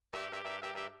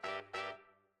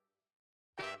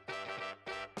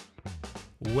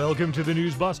Welcome to the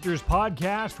NewsBusters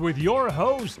Podcast with your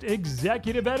host,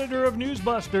 Executive Editor of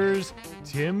NewsBusters,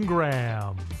 Tim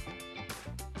Graham.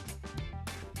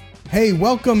 Hey,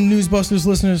 welcome, NewsBusters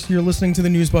listeners. You're listening to the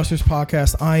NewsBusters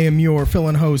Podcast. I am your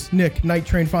fill-in host, Nick Night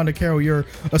Train Fondacaro, your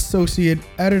associate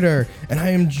editor, and I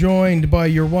am joined by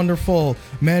your wonderful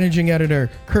managing editor,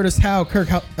 Curtis Houck.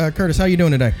 Curtis, how you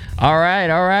doing today? All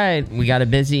right. We got a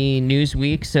busy news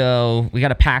week, so we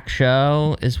got a packed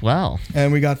show as well.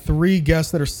 And we got three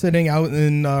guests that are sitting out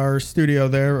in our studio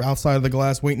there outside of the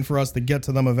glass waiting for us to get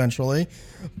to them eventually.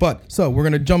 So we're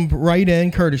going to jump right in.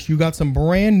 Curtis, you got some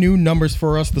brand new numbers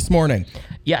for us this morning.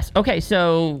 Yes. Okay,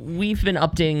 so we've been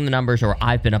updating the numbers, or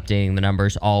I've been updating the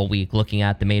numbers all week, looking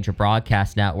at the major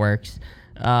broadcast networks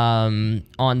on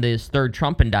this third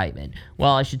Trump indictment.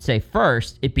 Well, I should say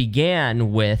first, it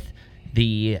began with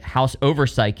the House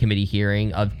Oversight Committee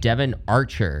hearing of Devon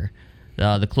Archer,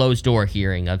 the closed-door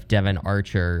hearing of Devon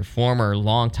Archer, former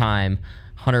longtime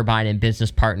Hunter Biden business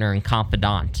partner and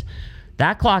confidant.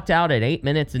 That clocked out at 8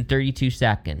 minutes and 32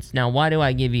 seconds. Now, why do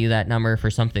I give you that number for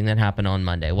something that happened on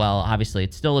Monday? Well, obviously,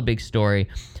 it's still a big story,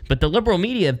 but the liberal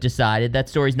media have decided that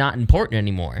story's not important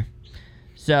anymore.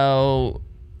 So,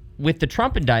 with the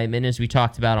Trump indictment, as we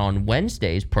talked about on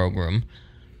Wednesday's program,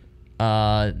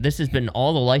 this has been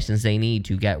all the license they need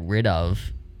to get rid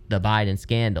of the Biden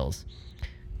scandals.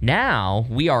 Now,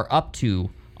 we are up to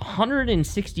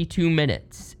 162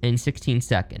 minutes and 16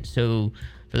 seconds. So,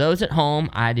 for those at home,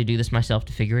 I had to do this myself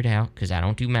to figure it out because I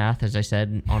don't do math, as I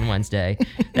said on Wednesday.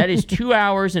 That is 2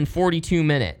 hours and 42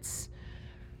 minutes.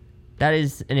 That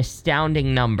is an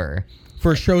astounding number.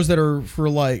 For shows that are for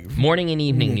like morning and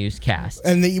evening newscasts.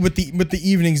 And with the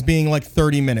evenings being like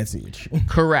 30 minutes each.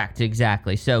 Correct,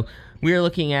 exactly. So we are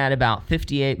looking at about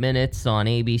 58 minutes on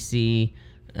ABC,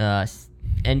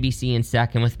 NBC in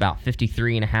second with about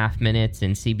 53 and a half minutes,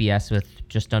 and CBS with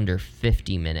just under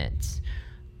 50 minutes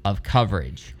of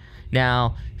coverage.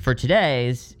 Now, for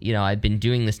today's, I've been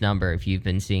doing this number. If you've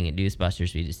been seeing it,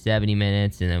 NewsBusters, we did 70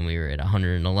 minutes, and then we were at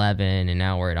 111, and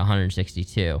now we're at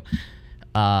 162.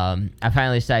 I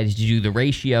finally decided to do the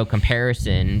ratio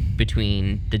comparison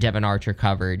between the Devon Archer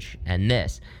coverage and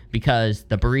this, because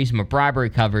the Burisma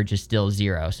bribery coverage is still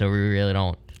zero, so we really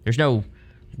don't, there's no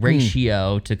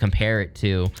ratio to compare it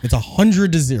to. It's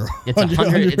 100 to 0. It's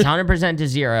 100, it's 100% to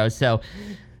 0, so,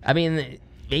 I mean,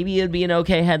 maybe it'd be an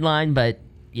okay headline, but,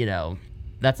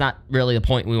 that's not really the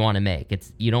point we want to make.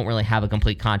 You don't really have a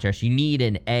complete contrast. You need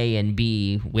an A and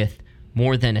B with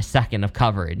more than a second of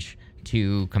coverage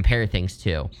to compare things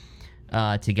to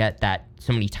get that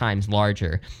so many times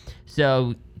larger.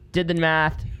 So did the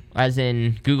math, as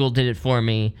in Google did it for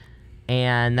me,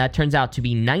 and that turns out to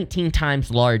be 19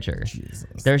 times larger.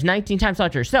 Jesus. There's 19 times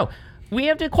larger. So we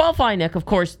have to qualify, Nick. Of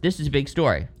course, this is a big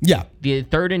story. Yeah. The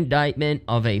third indictment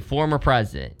of a former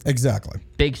president. Exactly.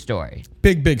 Big story.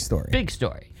 Big story. Big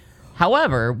story.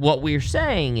 However, what we're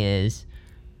saying is,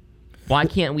 why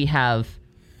can't we have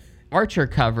Archer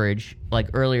coverage like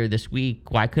earlier this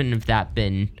week? Why couldn't have that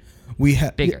been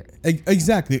bigger?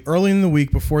 Exactly. Early in the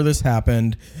week before this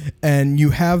happened, and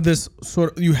you have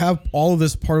all of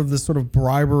this part of this sort of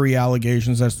bribery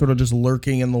allegations that's sort of just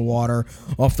lurking in the water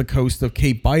off the coast of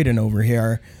Cape Biden over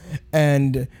here.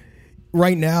 And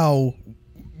right now,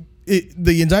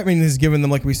 the indictment has given them,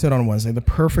 like we said on Wednesday, the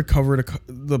perfect cover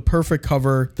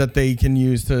that they can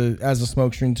use as a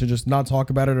smokescreen to just not talk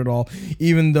about it at all,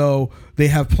 even though they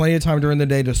have plenty of time during the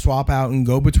day to swap out and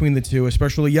go between the two,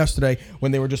 especially yesterday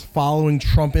when they were just following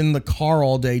Trump in the car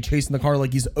all day, chasing the car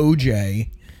like he's OJ.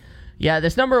 Yeah,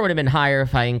 this number would have been higher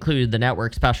if I included the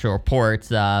network special reports.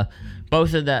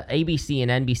 Both of the ABC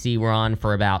and NBC were on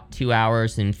for about 2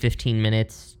 hours and 15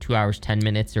 minutes, 2 hours, 10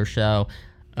 minutes or so.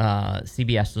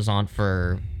 CBS was on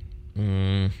for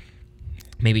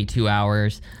maybe 2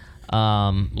 hours,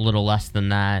 a little less than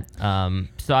that.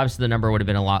 So obviously the number would have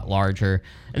been a lot larger.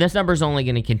 And this number is only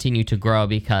going to continue to grow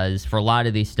because for a lot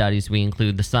of these studies, we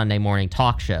include the Sunday morning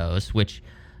talk shows, which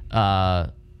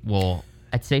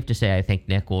it's safe to say, I think,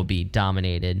 Nick, will be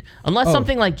dominated. Unless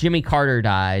something like Jimmy Carter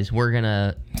dies, we're going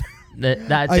to...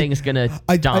 That thing is gonna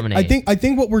dominate. I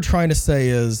think what we're trying to say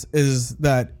is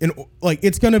that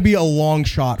it's gonna be a long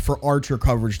shot for Archer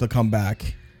coverage to come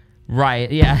back. Right?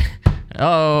 Yeah.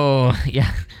 Oh,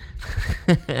 yeah.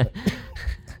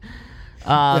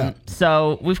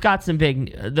 So we've got some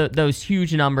big those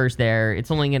huge numbers there.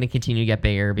 It's only going to continue to get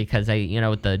bigger because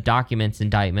with the documents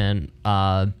indictment,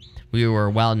 we were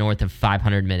well north of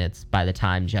 500 minutes by the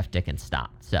time Jeff Dickens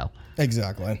stopped. So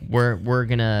exactly, we're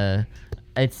gonna.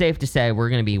 it's safe to say we're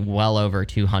going to be well over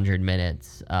 200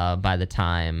 minutes by the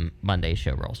time Monday's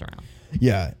show rolls around.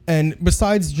 Yeah, and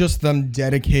besides just them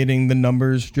dedicating the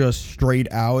numbers just straight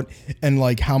out and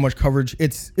like how much coverage,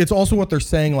 it's also what they're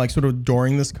saying like sort of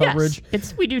during this coverage.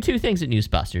 Yes, we do two things at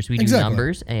NewsBusters. We do Exactly.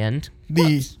 numbers and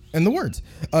the words.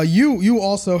 You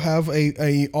also have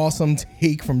a awesome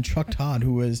take from Chuck Todd,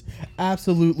 who is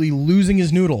absolutely losing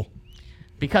his noodle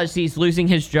because he's losing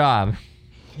his job.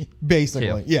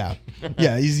 Basically, yeah.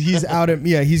 He's out at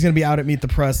he's gonna be out at Meet the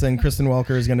Press, and Kristen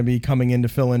Welker is gonna be coming in to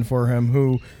fill in for him.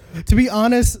 Who, to be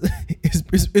honest,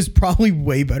 is probably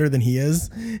way better than he is.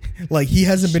 Like he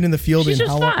hasn't been in the field in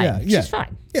how long? Yeah, she's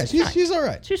fine. Yeah, she's all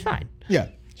right. She's fine. Yeah,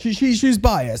 she's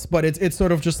biased, but it's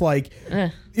sort of just like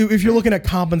if you're looking at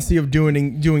competency of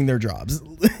doing their jobs,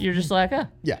 you're just like,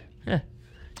 yeah.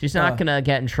 She's not gonna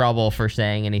get in trouble for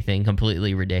saying anything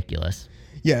completely ridiculous.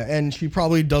 Yeah, and she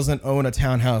probably doesn't own a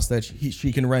townhouse that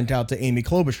she can rent out to Amy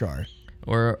Klobuchar.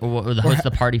 Or host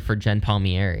the party for Jen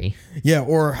Palmieri. Yeah,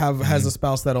 or has a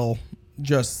spouse that'll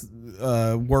just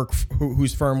work,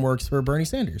 whose firm works for Bernie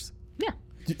Sanders.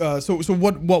 Yeah. So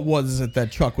what was it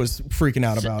that Chuck was freaking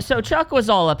out about? So Chuck was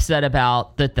all upset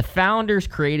about that the founders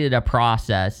created a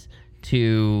process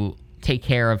to take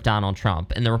care of Donald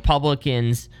Trump, and the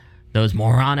Republicans, those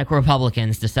moronic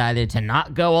Republicans, decided to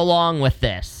not go along with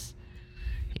this.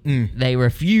 They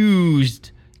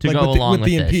refused to go along with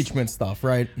the this. Impeachment stuff,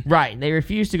 right? Right. They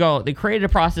refused to go. They created a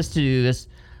process to do this.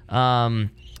 Well,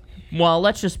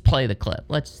 let's just play the clip.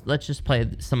 Let's just play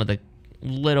some of the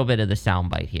little bit of the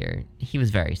soundbite here. He was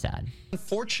very sad.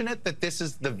 Unfortunate that this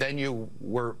is the venue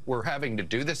we're having to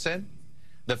do this in.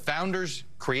 The founders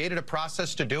created a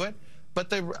process to do it, but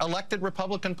the elected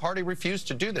Republican Party refused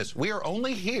to do this. We are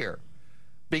only here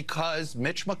because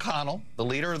Mitch McConnell, the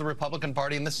leader of the Republican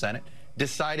Party in the Senate,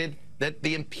 decided that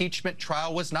the impeachment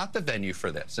trial was not the venue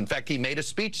for this. In fact, he made a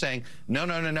speech saying,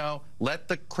 no, let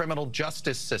the criminal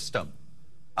justice system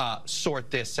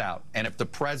sort this out. And if the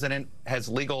president has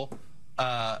legal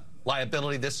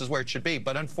liability, this is where it should be.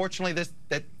 But unfortunately,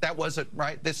 that wasn't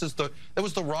right. That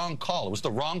was the wrong call. It was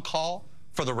the wrong call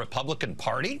for the Republican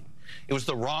Party. It was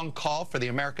the wrong call for the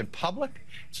American public.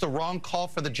 It's the wrong call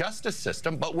for the justice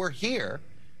system. But we're here,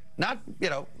 and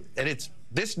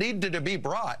this needed to be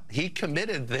brought. He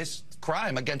committed this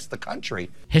crime against the country.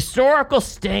 Historical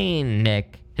stain,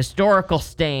 Nick. Historical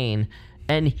stain.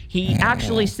 And he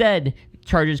actually said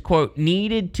charges, quote,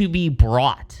 needed to be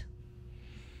brought.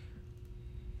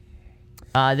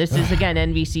 This is, again,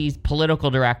 NBC's political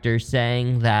director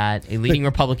saying that a leading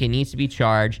Republican needs to be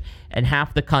charged, and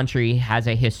half the country has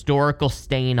a historical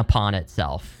stain upon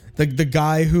itself. The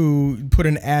guy who put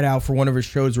an ad out for one of his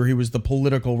shows where he was the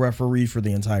political referee for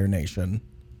the entire nation.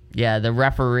 Yeah, the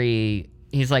referee,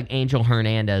 he's like Angel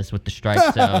Hernandez with the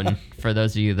strike zone, for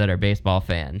those of you that are baseball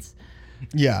fans.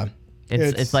 Yeah.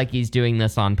 It's like he's doing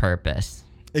this on purpose.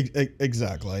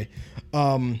 Exactly.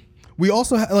 We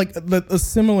also had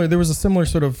there was a similar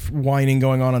sort of whining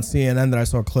going on CNN that I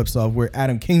saw clips of, where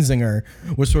Adam Kinzinger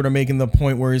was sort of making the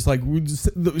point where he's like,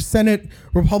 the Senate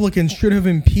Republicans should have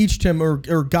impeached him or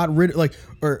got rid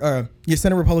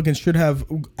Senate Republicans should have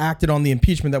acted on the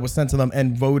impeachment that was sent to them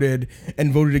and voted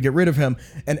to get rid of him.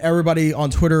 And everybody on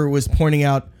Twitter was pointing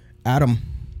out, Adam,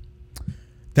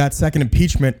 that second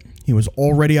impeachment, he was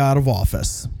already out of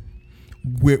office.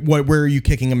 Where are you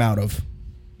kicking him out of?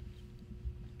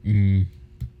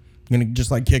 Gonna just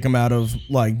like kick him out of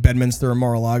like Bedminster or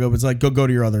Mar-a-Lago. It's like go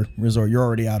to your other resort. You're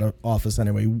already out of office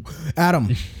anyway. Adam,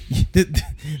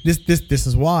 this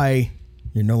is why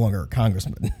you're no longer a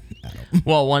congressman. Adam.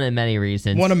 Well, one of many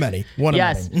reasons. One of many.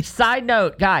 Yes. Side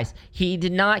note, guys, he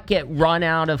did not get run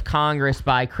out of Congress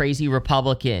by crazy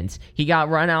Republicans. He got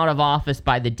run out of office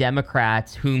by the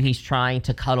Democrats, whom he's trying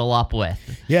to cuddle up with.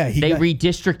 Yeah, they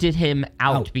redistricted him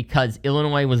out because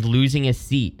Illinois was losing his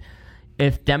seat.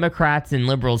 If Democrats and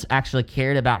liberals actually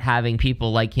cared about having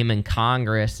people like him in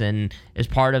Congress and as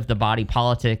part of the body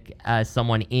politic as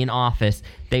someone in office,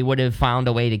 they would have found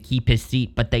a way to keep his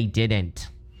seat, but they didn't.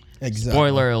 Exactly.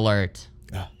 Spoiler alert.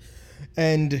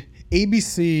 And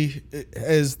ABC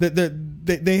is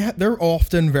they're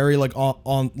often very like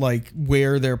on like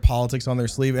wear their politics on their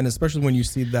sleeve, and especially when you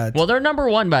see that. Well, they're number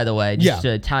one, by the way. Just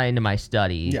to tie into my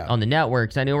study on the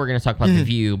networks. I know we're going to talk about The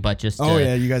View, but just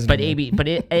you guys. But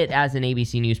it as an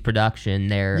ABC News production,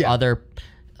 their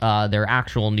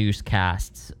actual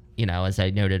newscasts, as I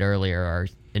noted earlier, are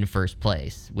in first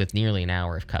place with nearly an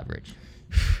hour of coverage.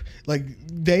 Like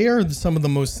they are some of the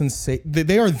most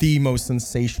they are the most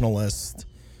sensationalist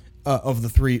of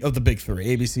the big three: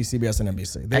 ABC, CBS, and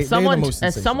NBC. As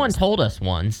someone told us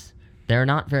once, they're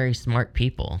not very smart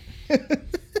people.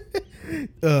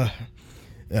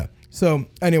 Yeah. So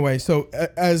anyway,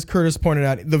 as Curtis pointed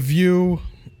out, The View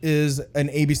is an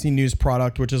ABC News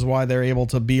product, which is why they're able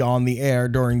to be on the air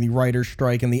during the writer's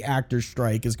strike and the actor's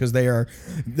strike, is because they are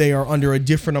under a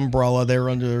different umbrella. They're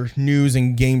under news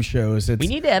and game shows. We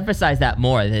need to emphasize that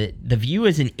more, that The View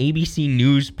is an ABC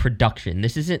News production.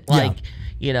 This isn't like,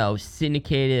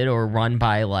 syndicated or run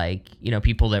by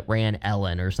people that ran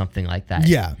Ellen or something like that.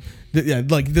 Yeah.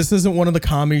 Like this isn't one of the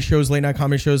comedy shows, late night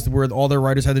comedy shows where all their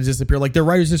writers had to disappear. Like their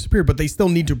writers disappeared, but they still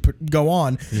need to go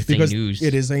on because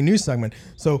it is a news segment.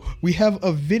 So we have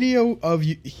a video of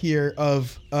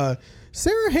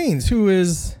Sarah Haynes, who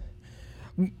is.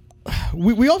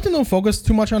 We often don't focus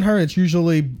too much on her. It's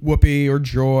usually Whoopi or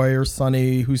Joy or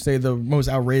Sunny who say the most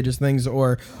outrageous things,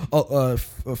 or a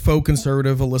faux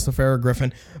conservative Alyssa Farah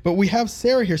Griffin. But we have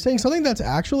Sarah here saying something that's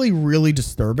actually really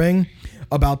disturbing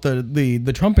about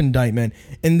the Trump indictment,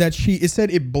 in that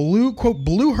it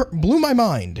blew my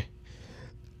mind.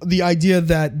 The idea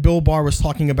that Bill Barr was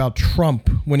talking about Trump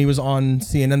when he was on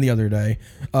CNN the other day,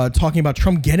 talking about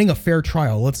Trump getting a fair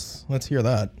trial. Let's hear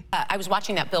that. I was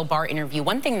watching that Bill Barr interview.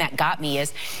 One thing that got me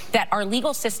is that our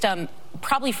legal system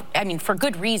probably, for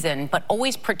good reason, but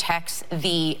always protects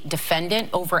the defendant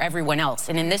over everyone else.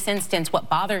 And in this instance, what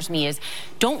bothers me is,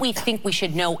 don't we think we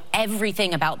should know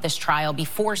everything about this trial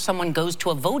before someone goes to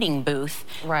a voting booth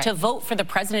to vote for the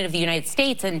president of the United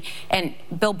States? And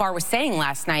Bill Barr was saying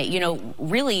last night,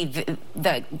 really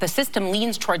the system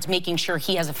leans towards making sure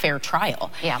he has a fair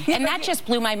trial. Yeah. And that just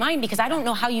blew my mind, because I don't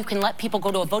know how you can let people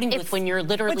go to a voting booth when you're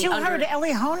literally But you heard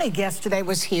Ellie Honig yesterday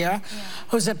was here,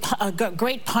 who's a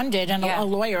great pundit and a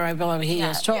lawyer, I believe he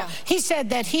is. So he said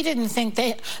that he didn't think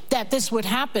that this would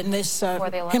happen,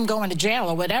 him going to jail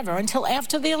or whatever, until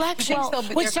after the election,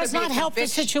 which does not help the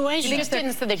situation. He just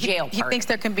didn't say the jail part. He thinks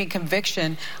there can be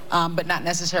conviction, but not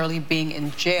necessarily being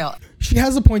in jail. She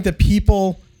has a point that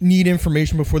people need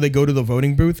information before they go to the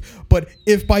voting booth. But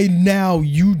if by now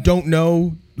you don't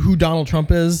know who Donald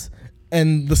Trump is,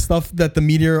 and the stuff that the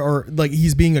media are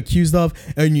he's being accused of,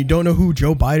 and you don't know who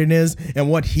Joe Biden is and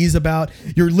what he's about,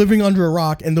 you're living under a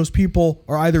rock, and those people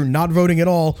are either not voting at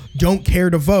all, don't care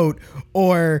to vote,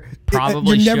 or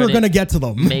probably you're never going to get to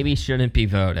them. Maybe shouldn't be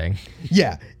voting.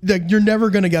 Yeah, you're never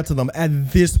going to get to them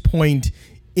at this point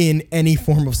in any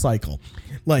form of cycle.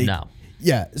 No.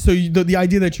 Yeah, so the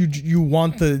idea that you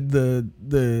want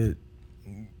the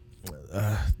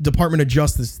Department of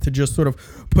Justice to just sort of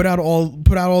put out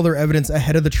all their evidence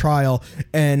ahead of the trial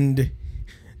and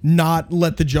not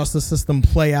let the justice system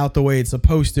play out the way it's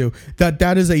supposed to,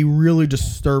 that is a really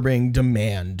disturbing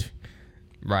demand,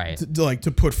 right?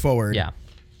 To put forward. Yeah.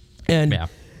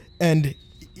 And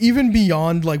even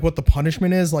beyond what the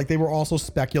punishment is, they were also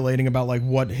speculating about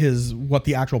what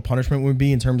the actual punishment would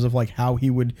be in terms of how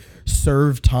he would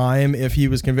serve time if he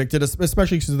was convicted,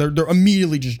 especially because they're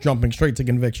immediately just jumping straight to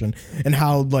conviction, and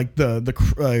how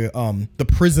the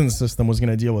prison system was going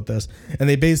to deal with this. And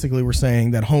they basically were saying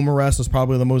that home arrest was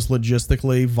probably the most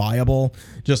logistically viable,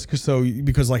 just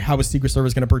because how a Secret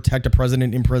Service going to protect a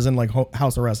president in prison?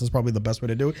 House arrest is probably the best way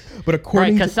to do it. But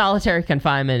according because solitary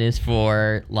confinement is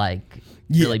for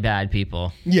really bad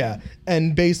people. Yeah,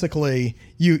 and basically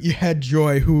you had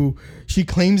Joy, who she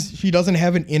claims she doesn't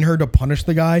have it in her to punish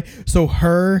the guy, so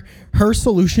her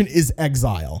solution is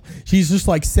exile. She's just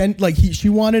she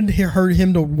wanted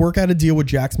him to work out a deal with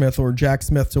Jack Smith, or Jack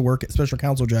Smith to work, special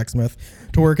counsel Jack Smith,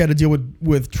 to work out a deal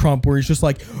with Trump, where he's just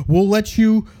we'll let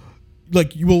you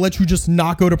just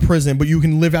not go to prison, but you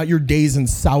can live out your days in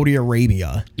Saudi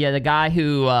Arabia. Yeah, the guy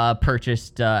who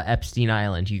purchased Epstein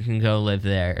Island, you can go live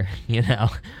there,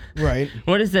 Right.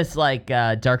 What is this,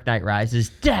 Dark Knight Rises?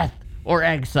 Death or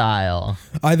exile?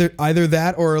 Either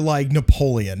that or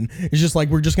Napoleon. It's just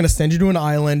we're just going to send you to an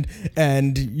island,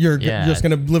 and you're just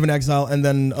going to live in exile, and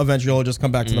then eventually you'll just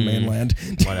come back to the mainland.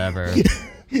 Whatever.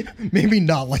 Maybe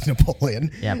not like Napoleon.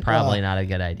 Yeah, probably not a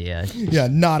good idea. Yeah,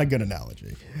 not a good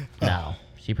analogy. No,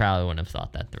 she probably wouldn't have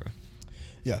thought that through.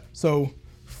 Yeah. So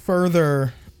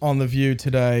further on The View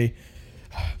today,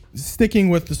 sticking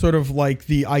with the sort of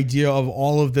the idea of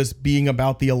all of this being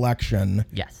about the election.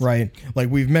 Yes. Right.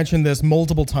 We've mentioned this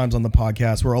multiple times on the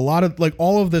podcast, where a lot of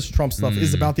all of this Trump stuff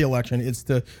is about the election. It's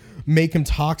to make him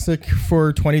toxic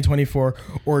for 2024,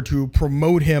 or to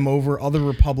promote him over other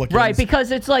Republicans. Right,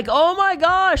 because it's oh my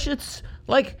gosh, it's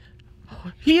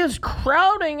he is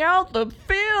crowding out the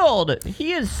field.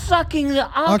 He is sucking the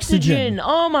oxygen.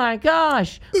 Oh my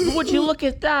gosh. Would you look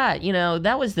at that?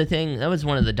 That was the thing. That was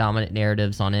one of the dominant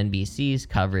narratives on NBC's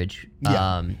coverage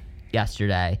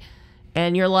yesterday.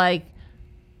 And you're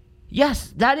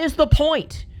yes, that is the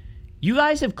point. You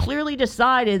guys have clearly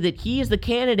decided that he is the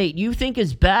candidate you think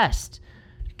is best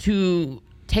to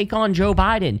take on Joe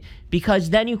Biden, because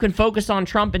then you can focus on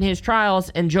Trump and his trials,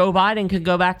 and Joe Biden can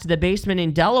go back to the basement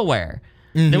in Delaware.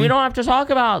 Then we don't have to talk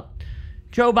about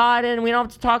Joe Biden. We don't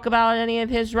have to talk about any of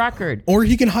his record. Or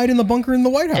he can hide in the bunker in the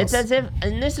White House. It's as if,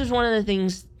 and this is one of the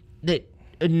things that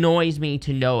annoys me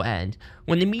to no end.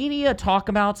 When the media talk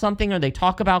about something, or they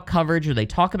talk about coverage, or they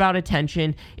talk about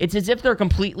attention, it's as if they're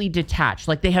completely detached.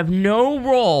 Like they have no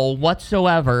role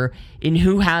whatsoever in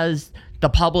who has the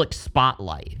public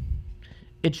spotlight.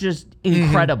 It's just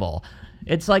incredible.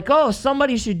 It's like, oh,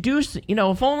 somebody should do,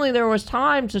 if only there was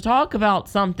time to talk about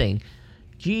something.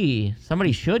 Gee,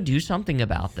 somebody should do something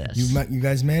about this. You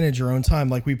guys manage your own time.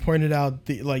 Like we pointed out,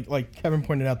 like Kevin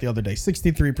pointed out the other day,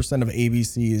 63% of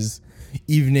ABC's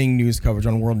evening news coverage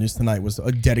on World News Tonight was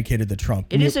dedicated to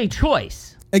Trump. It is a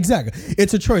choice. Exactly.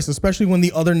 It's a choice, especially when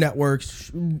the other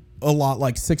networks allot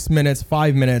like 6 minutes,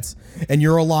 5 minutes, and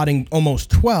you're allotting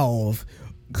almost 12.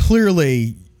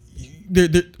 Clearly,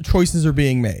 the choices are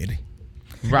being made.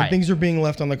 Right. And things are being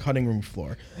left on the cutting room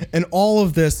floor. And all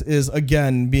of this is,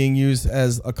 again, being used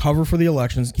as a cover for the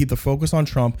elections, keep the focus on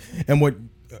Trump. And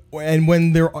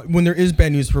when there is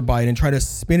bad news for Biden, try to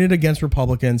spin it against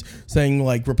Republicans, saying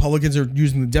like Republicans are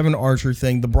using the Devin Archer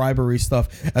thing, the bribery stuff,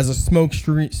 as a smoke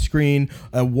screen,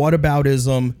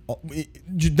 whataboutism.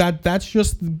 That's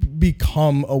just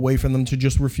become a way for them to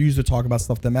just refuse to talk about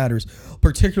stuff that matters,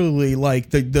 particularly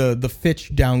like the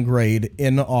Fitch downgrade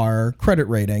in our credit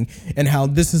rating, and how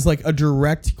this is like a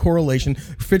direct correlation.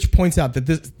 Fitch points out that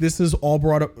this is all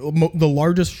brought up, the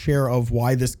largest share of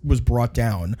why this was brought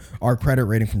down, our credit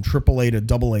rating from AAA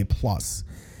to AA plus,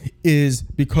 is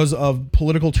because of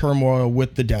political turmoil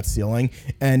with the debt ceiling.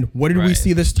 And what did we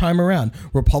see this time around?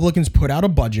 Republicans put out a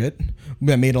budget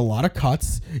that made a lot of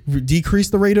cuts,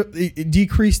 decreased the rate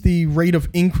of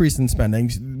increase in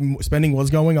spending. Spending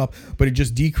was going up, but it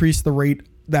just decreased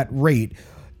that rate.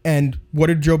 And what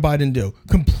did Joe Biden do?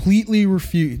 Completely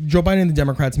refuse. Joe Biden and the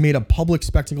Democrats made a public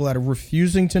spectacle out of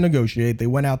refusing to negotiate. They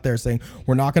went out there saying,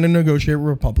 we're not going to negotiate with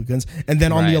Republicans. And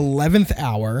then on the 11th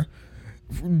hour,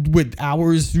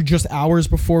 just hours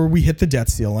before we hit the debt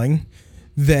ceiling,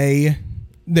 they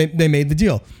made the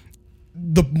deal.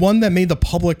 The one that made the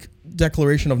public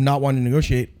declaration of not wanting to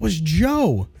negotiate was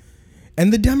Joe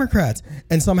and the Democrats.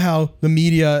 And somehow the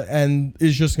media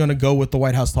is just going to go with the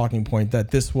White House talking point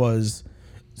that this was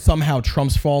somehow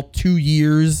Trump's fault. 2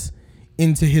 years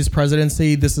into his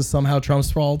presidency, this is somehow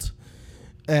Trump's fault.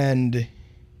 And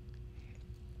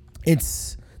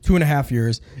it's 2.5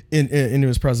 years into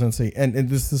his presidency, and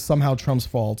this is somehow Trump's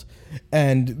fault.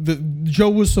 And Joe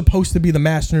was supposed to be the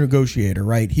master negotiator,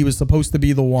 right? He was supposed to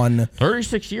be the one.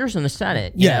 36 years in the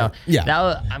Senate. Yeah.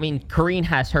 Karine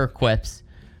has her quips.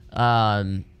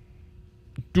 Doing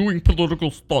political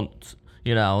stunts.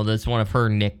 That's one of her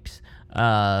nicks.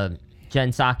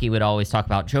 Jen Psaki would always talk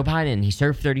about Joe Biden. He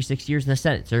served 36 years in the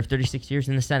Senate.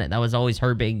 That was always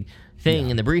her big thing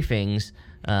in the briefings.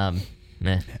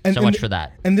 So much for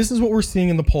that. And this is what we're seeing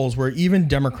in the polls, where even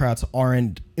Democrats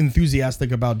aren't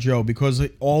enthusiastic about Joe because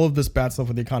of all of this bad stuff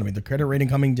with the economy. The credit rating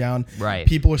coming down. Right.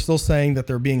 People are still saying that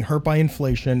they're being hurt by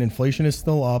inflation. Inflation is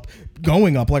still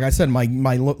going up. Like I said,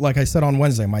 like I said on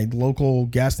Wednesday, my local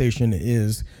gas station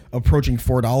is approaching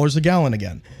 $4 a gallon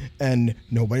again, and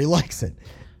nobody likes it.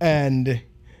 And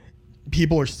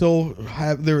people are still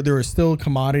there are still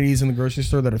commodities in the grocery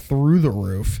store that are through the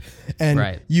roof,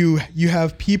 and you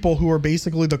have people who are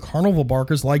basically the carnival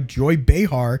barkers like Joy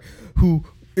Behar, who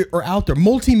are out there,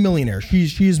 multi-millionaire.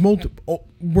 She's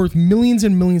worth millions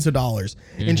and millions of dollars,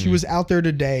 and she was out there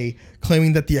today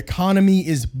claiming that the economy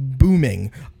is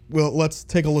booming. Well, let's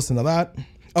take a listen to that.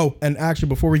 Oh, and actually,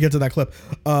 before we get to that clip,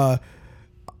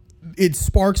 it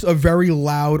sparks a very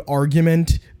loud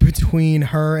argument between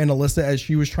her and Alyssa, as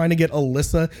she was trying to get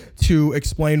Alyssa to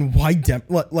explain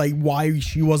why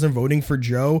she wasn't voting for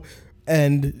Joe,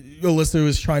 and Alyssa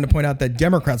was trying to point out that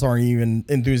Democrats aren't even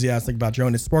enthusiastic about Joe,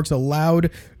 and it sparks a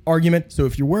loud argument. So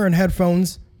if you're wearing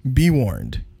headphones, be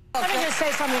warned. Let me just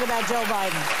say something about Joe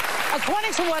Biden.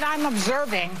 According to what I'm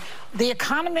observing, the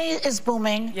economy is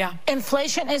booming. Yeah.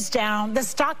 Inflation is down. The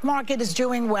stock market is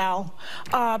doing well.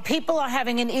 People are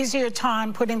having an easier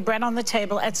time putting bread on the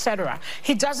table, etc.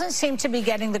 He doesn't seem to be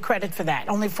getting the credit for that.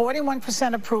 Only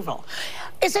 41% approval.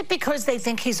 Is it because they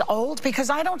think he's old? Because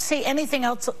I don't see anything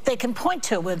else they can point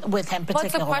to with him particularly. Well,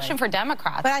 it's a question for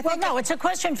Democrats. But no, it's a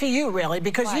question for you, really,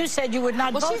 because you said you would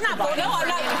not vote for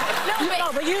Biden.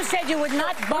 No, but you said you would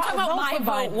not vote for Biden. My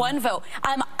vote, one vote.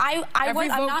 Every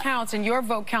vote counts, and your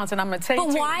vote counts, and I'm going to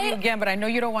tell you again, but I know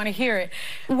you don't want to hear it.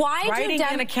 Why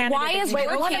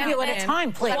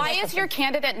is your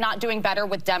candidate not doing better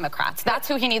with Democrats? That's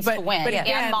who he needs to win. But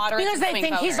and moderate because they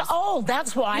think voters. he's old.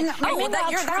 That's why.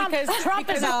 Trump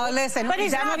is listen, but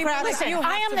he's not. Listen,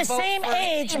 I am the same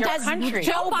age as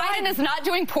Joe Biden is not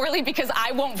doing poorly because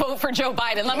I won't vote for Joe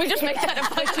Biden. Let me just make that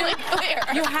abundantly clear.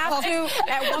 You have to,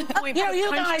 at one point,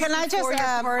 you guys, can I just,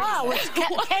 it's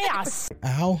chaos.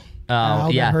 Ow. Oh,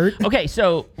 that yeah. hurt. Okay,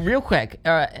 so real quick,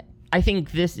 I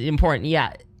think this is important.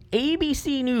 Yeah,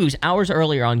 ABC News, hours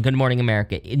earlier on Good Morning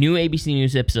America, a new ABC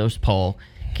News Ipsos poll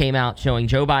came out showing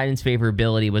Joe Biden's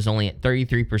favorability was only at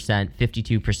 33%,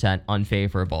 52%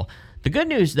 unfavorable. The good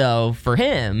news, though, for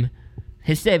him,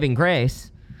 his saving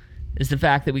grace, is the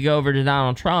fact that we go over to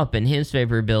Donald Trump and his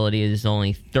favorability is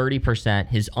only 30%,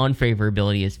 his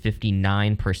unfavorability is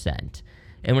 59%.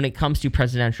 And when it comes to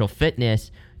presidential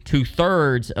fitness,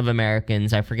 2/3 of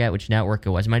Americans, I forget which network it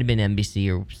was, it might have been NBC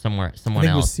or someone else. I think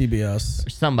it was CBS. Or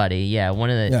somebody,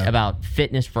 about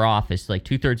fitness for office. Like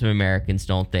 2/3 of Americans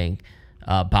don't think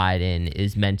Biden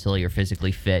is mentally or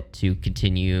physically fit to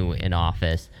continue in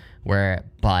office.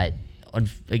 But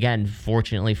again,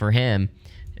 fortunately for him,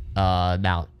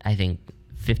 about, I think,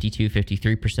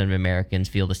 53% of Americans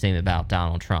feel the same about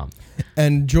Donald Trump.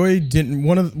 And Joy didn't.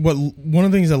 One of the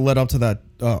things that led up to that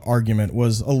argument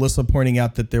was Alyssa pointing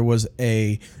out that there was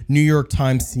a New York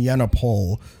Times Siena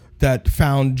poll that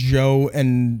found Joe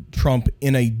and Trump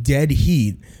in a dead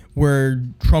heat where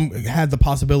Trump had the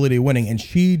possibility of winning, and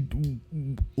she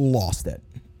lost it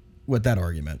with that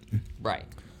argument. Right.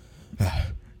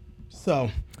 So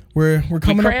we're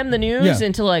coming. We crammed the news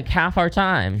into like half our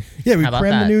time. Yeah, we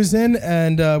crammed the news in,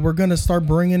 and we're gonna start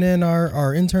bringing in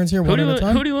our interns here one at a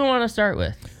time. Who do we want to start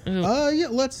with?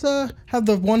 Let's have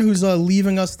the one who's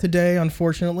leaving us today.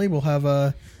 Unfortunately, we'll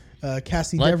have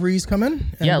Cassie DeVries come in.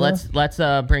 And,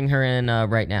 let's bring her in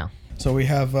right now. So we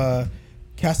have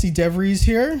Cassie DeVries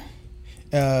here.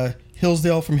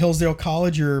 From Hillsdale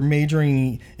College. You're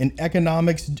majoring in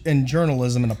economics and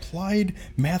journalism and applied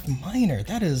math minor.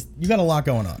 You got a lot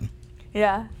going on.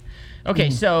 Yeah. Okay,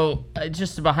 so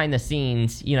just behind the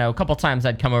scenes, a couple times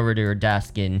I'd come over to her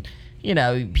desk and,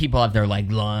 people have their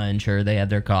lunch or they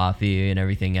have their coffee and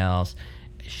everything else.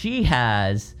 She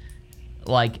has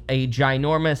a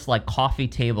ginormous coffee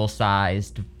table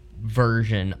sized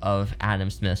version of Adam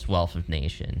Smith's Wealth of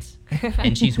Nations.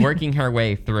 And she's working her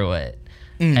way through it.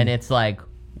 And it's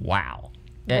wow.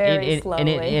 Very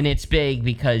slowly. And it's big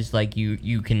because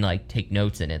you can take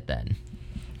notes in it then.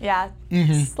 Yeah.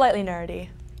 Slightly nerdy.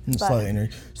 Slightly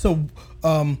nerdy. So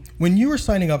when you were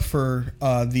signing up for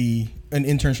an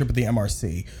internship at the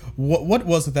MRC, what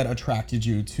was it that attracted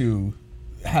you to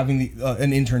having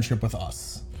an internship with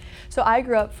us? So I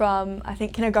grew up from, I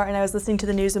think, kindergarten. I was listening to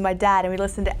the news with my dad, and we'd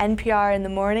listen to NPR in the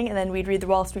morning, and then we'd read the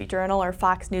Wall Street Journal or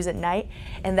Fox News at night.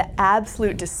 And the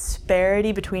absolute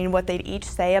disparity between what they'd each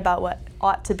say about what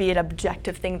ought to be an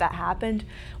objective thing that happened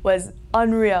was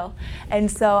unreal. And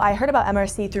so I heard about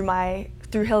MRC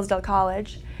through Hillsdale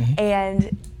College,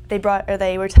 and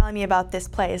they were telling me about this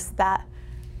place that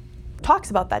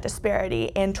talks about that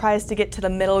disparity and tries to get to the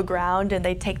middle ground, and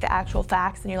they take the actual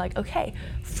facts and you're like, okay,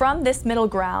 from this middle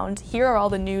ground, here are all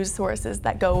the news sources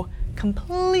that go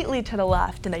completely to the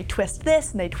left, and they twist this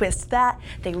and they twist that,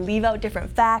 they leave out different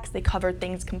facts, they cover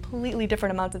things completely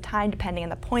different amounts of time depending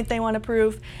on the point they want to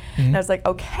prove. And I was like,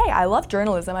 okay, I love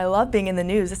journalism, I love being in the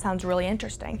news, this sounds really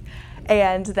interesting.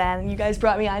 And then you guys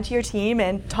brought me onto your team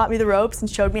and taught me the ropes and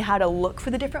showed me how to look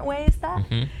for the different ways that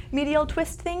media will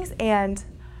twist things, and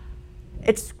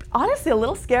it's honestly a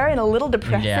little scary and a little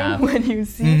depressing when you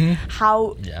see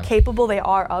how capable they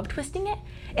are of twisting it.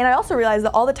 And I also realized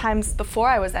that all the times before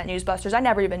I was at NewsBusters, I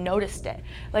never even noticed it.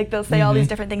 They'll say all these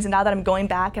different things, and now that I'm going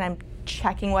back and I'm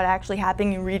checking what actually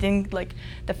happened and reading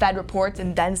the Fed reports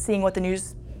and then seeing what the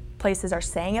news places are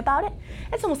saying about it,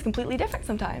 it's almost completely different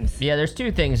sometimes. Yeah, there's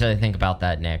two things that I think about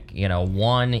that, Nick.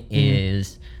 One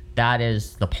is that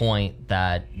is the point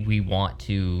that we want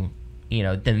to,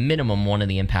 the minimum one of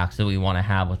the impacts that we want to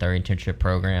have with our internship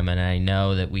program, and I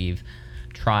know that we've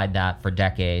tried that for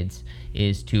decades,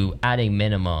 is to, at a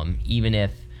minimum, even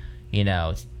if,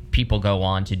 people go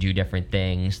on to do different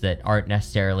things that aren't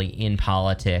necessarily in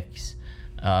politics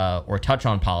or touch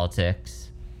on politics,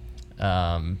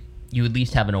 you at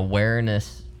least have an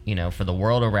awareness, for the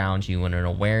world around you, and an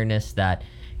awareness that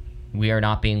we are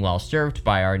not being well served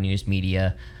by our news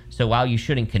media. So while you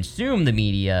shouldn't consume the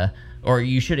media, or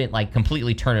you shouldn't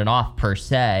completely turn it off per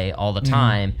se all the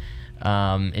time,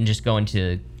 and just go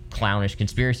into clownish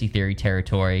conspiracy theory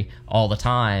territory all the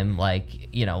time,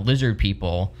 lizard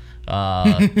people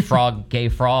gay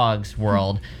frogs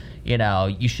world,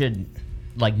 you should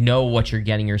know what you're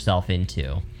getting yourself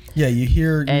into. Yeah, you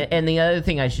hear... And the other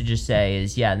thing I should just say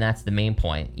is, and that's the main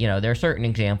point. There are certain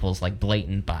examples like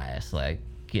blatant bias,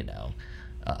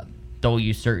 they'll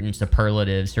use certain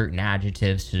superlatives, certain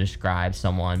adjectives to describe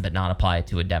someone, but not apply it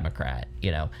to a Democrat.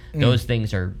 Those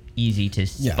things are easy to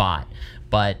spot.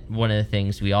 But one of the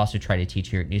things we also try to teach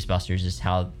here at NewsBusters is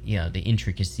how, the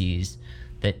intricacies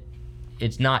that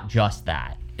it's not just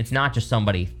that. It's not just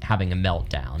somebody having a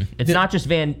meltdown. It's not just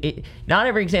not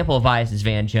every example of bias is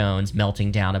Van Jones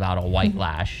melting down about a white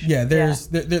lash. Yeah,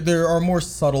 there are more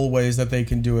subtle ways that they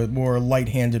can do it, more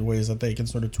light-handed ways that they can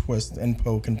sort of twist and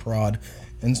poke and prod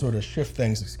and sort of shift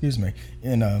things,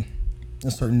 in a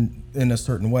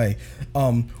certain way.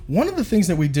 One of the things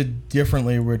that we did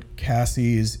differently with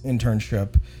Cassie's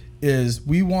internship is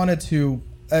we wanted to,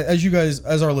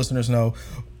 as our listeners know,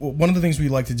 one of the things we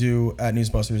like to do at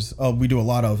NewsBusters, we do a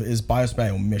lot of, is bias by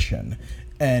omission.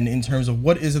 And in terms of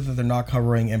what is it that they're not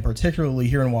covering, and particularly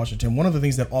here in Washington, one of the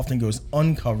things that often goes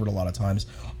uncovered a lot of times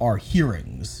are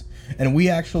hearings. And we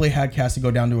actually had Cassie go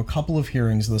down to a couple of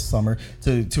hearings this summer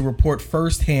to report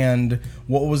firsthand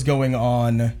what was going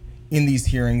on in these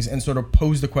hearings and sort of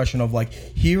pose the question of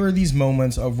here are these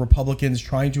moments of Republicans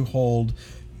trying to hold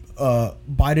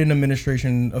Biden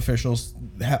administration officials,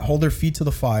 hold their feet to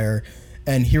the fire.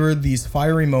 And here are these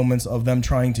fiery moments of them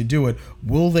trying to do it.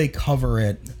 Will they cover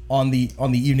it on the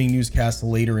evening newscast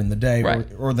later in the day, right,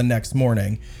 or the next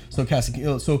morning? So Cassie,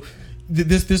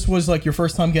 this was your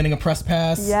first time getting a press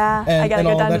pass. Yeah, I gotta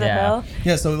go down to the Hill.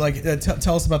 Yeah, so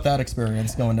tell us about that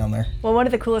experience going down there. Well, one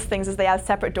of the coolest things is they have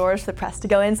separate doors for the press to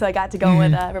go in. So I got to go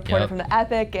with a reporter from the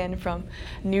Epic and from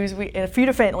Newsweek and a few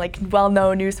different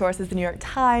well-known news sources, the New York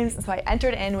Times. And so I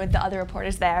entered in with the other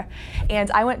reporters there, and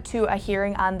I went to a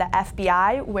hearing on the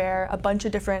FBI where a bunch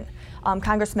of different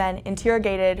congressmen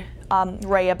interrogated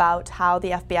Ray about how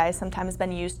the FBI has sometimes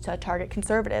been used to target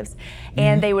conservatives.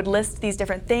 And they would list these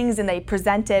different things, and they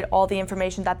presented all the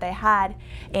information that they had.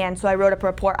 And so I wrote up a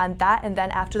report on that, and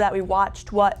then after that we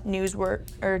watched what news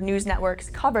networks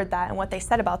covered that and what they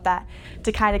said about that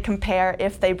to kind of compare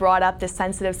if they brought up this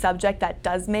sensitive subject that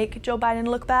does make Joe Biden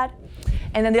look bad.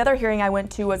 And then the other hearing I went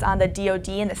to was on the DOD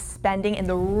and the spending and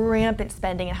the rampant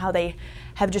spending and how they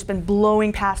have just been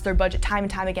blowing past their budget time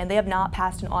and time again. They have not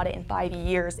passed an audit in 5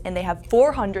 years, and they have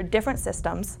 400 different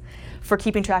systems for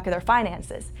keeping track of their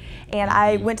finances. And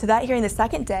I went to that hearing the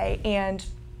second day, and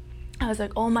I was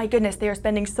like, oh my goodness, they are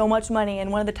spending so much money.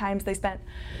 And one of the times they spent,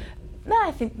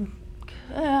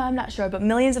 I'm not sure, but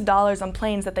millions of dollars on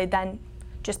planes that they then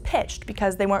just pitched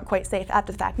because they weren't quite safe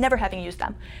after the fact, never having used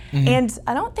them. And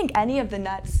I don't think any of the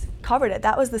nets covered it.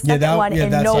 That was the second one,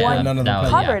 and no one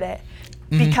covered it.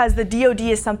 Because the DOD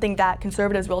is something that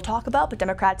conservatives will talk about, but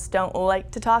Democrats don't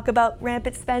like to talk about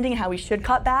rampant spending and how we should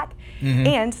cut back.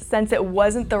 And since it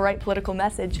wasn't the right political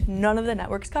message, none of the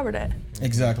networks covered it.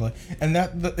 Exactly. And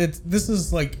this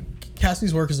is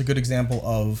Cassie's work is a good example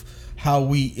of how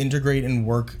we integrate and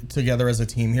work together as a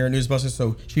team here at NewsBusters.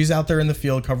 So she's out there in the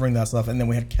field covering that stuff, and then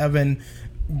we had Kevin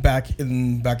back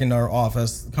in our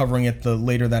office covering it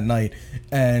later that night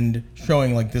and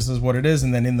showing this is what it is.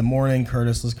 And then in the morning,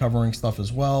 Curtis is covering stuff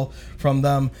as well from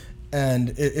them.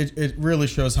 And it really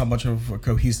shows how much of a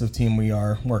cohesive team we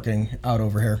are working out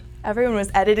over here. Everyone was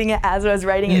editing it as I was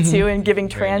writing it too, and giving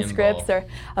transcripts. Or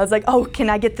I was like, oh, can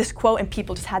I get this quote? And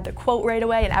people just had the quote right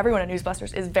away. And everyone at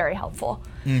NewsBusters is very helpful.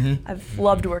 I've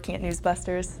loved working at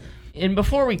NewsBusters. And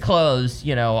before we close,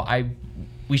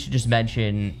 we should just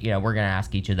mention, we're going to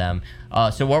ask each of them.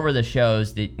 So what were the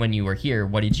shows that when you were here,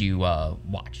 what did you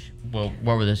watch? Well,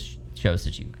 what were the shows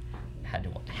that you had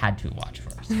to watch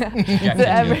first?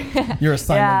 Your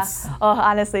assignments. Yeah. Oh,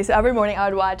 honestly, so every morning I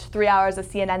would watch 3 hours of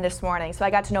CNN This Morning. So I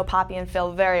got to know Poppy and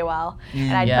Phil very well,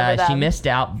 and I'd cover them. She missed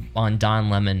out on Don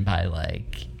Lemon by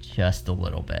just a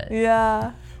little bit.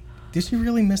 Yeah. Did she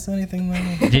really miss anything,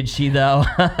 though? Did she, though?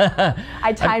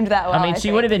 I timed that well. I mean,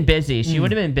 she would have been busy. She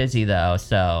would have been busy, though.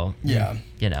 So yeah,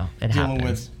 it happens. Dealing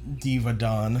with Diva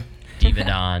Don.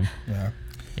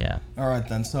 Yeah. All right,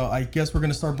 then. So I guess we're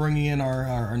going to start bringing in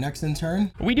our next intern.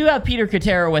 We do have Peter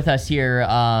Cotero with us here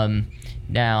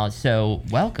now, so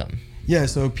welcome. Yeah,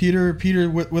 so Peter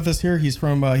with us here. He's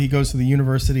from, he goes to the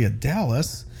University of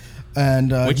Dallas.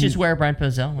 And which is where Brent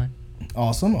Bozell went.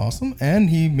 Awesome. And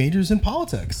he majors in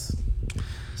politics.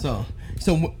 So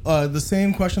the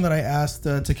same question that I asked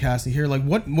to Cassie here,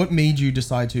 what made you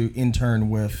decide to intern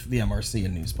with the MRC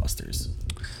and NewsBusters?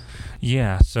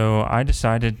 Yeah, so I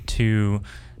decided to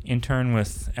intern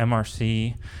with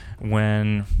MRC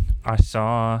when I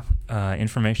saw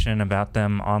information about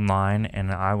them online,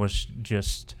 and I was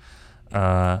just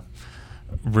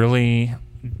really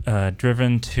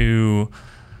driven to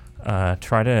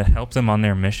try to help them on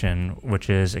their mission, which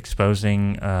is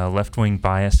exposing left-wing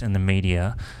bias in the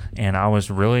media. And I was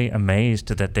really amazed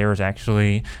that there was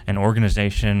actually an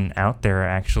organization out there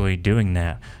actually doing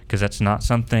that, because that's not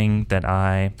something that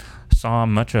I saw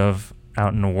much of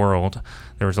out in the world.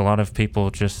 There was a lot of people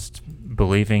just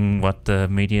believing what the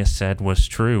media said was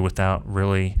true without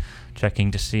really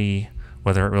checking to see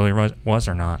whether it really was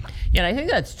or not. Yeah, and I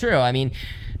think that's true. I mean,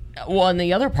 well, and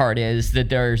the other part is that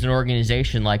there's an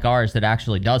organization like ours that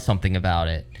actually does something about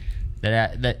it.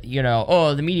 That you know,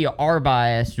 oh, the media are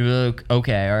biased.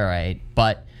 Okay, all right,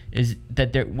 but is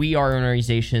that we are an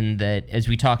organization that, as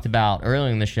we talked about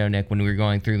earlier in the show, Nick, when we were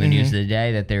going through the news of the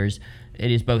day, that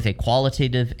it is both a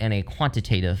qualitative and a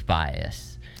quantitative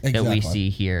bias that we see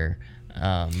here.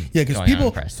 Yeah, because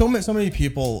people, so many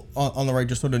people on the right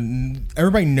just sort of,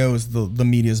 everybody knows the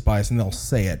media's bias and they'll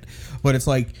say it, but it's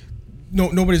like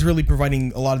nobody's really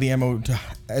providing a lot of the ammo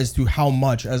as to how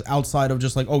much, as outside of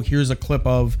just like, oh, here's a clip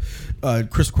of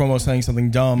Chris Cuomo saying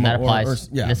something dumb. That applies.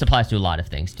 This applies to a lot of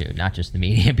things too, not just the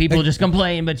media. People just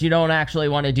complain, but you don't actually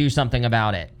want to do something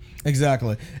about it.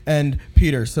 Exactly. And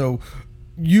Peter, so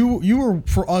you were,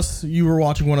 for us, you were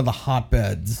watching one of the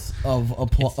hotbeds of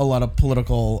a lot of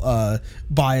political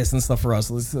bias and stuff for us.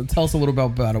 Tell us a little bit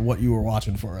about what you were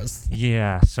watching for us.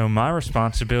 Yeah, so my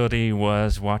responsibility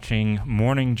was watching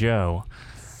Morning Joe,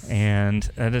 and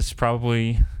that is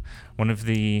probably one of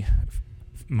the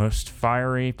most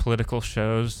fiery political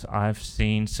shows I've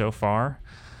seen so far.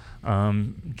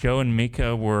 Joe and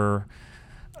Mika were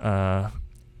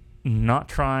not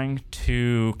trying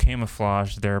to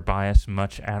camouflage their bias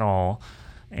much at all,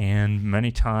 and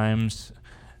many times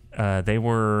they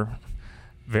were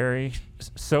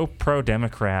so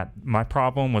pro-Democrat. My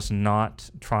problem was not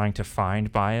trying to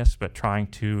find bias, but trying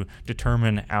to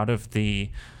determine out of the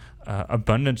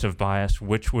abundance of bias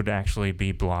which would actually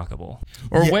be blockable,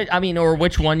 or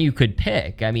which one you could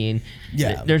pick. I mean,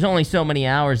 there's only so many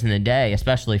hours in the day,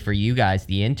 especially for you guys,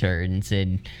 the interns,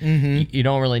 and you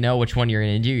don't really know which one you're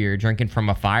going to do. You're drinking from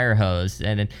a fire hose,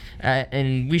 and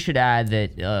we should add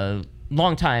that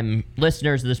longtime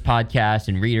listeners of this podcast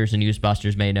and readers of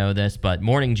NewsBusters may know this, but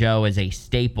Morning Joe is a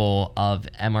staple of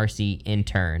MRC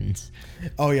interns.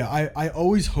 Oh yeah, I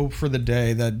always hope for the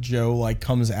day that Joe like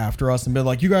comes after us and be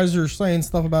like, you guys are saying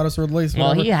stuff about us, or at least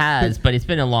whatever. Well, he has, but it's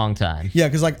been a long time. Yeah,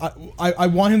 because like I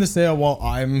want him to say it while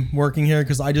I'm working here,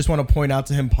 because I just want to point out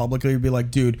to him publicly, be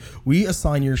like, dude, we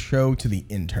assign your show to the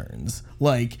interns.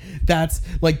 Like that's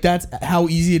how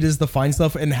easy it is to find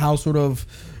stuff, and how sort of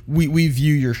we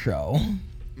view your show.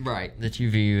 Right, that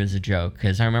you view as a joke.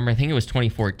 Because I remember, I think it was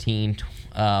 2014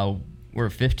 or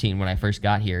 15 when I first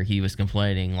got here. He was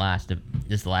complaining this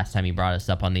is the last time he brought us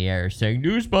up on the air, saying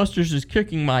NewsBusters is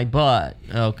kicking my butt.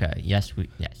 Okay, yes.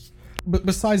 But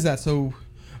besides that, so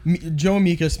Joe and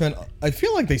Mika I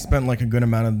feel like they spent like a good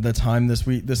amount of the time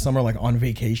this summer like on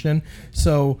vacation.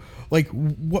 So like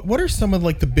what are some of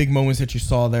like the big moments that you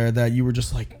saw there that you were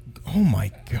just like, oh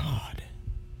my God?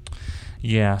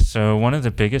 Yeah, so one of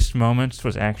the biggest moments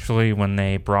was actually when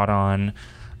they brought on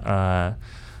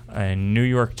a New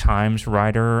York Times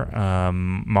writer,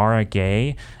 Mara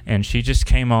Gay, and she just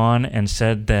came on and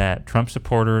said that Trump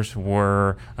supporters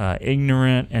were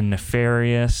ignorant and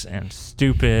nefarious and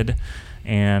stupid,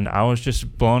 and I was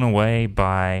just blown away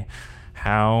by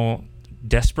how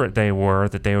desperate they were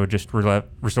that they would just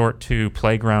resort to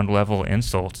playground level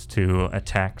insults to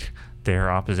attack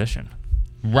their opposition.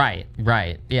 Right,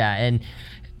 yeah, and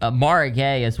Mara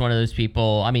Gay is one of those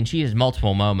people. I mean, she has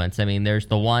multiple moments. I mean, there's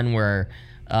the one where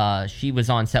she was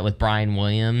on set with Brian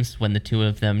Williams when the two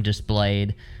of them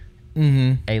displayed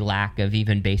a lack of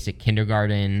even basic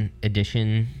kindergarten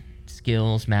addition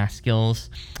skills, math skills.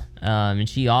 And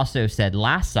she also said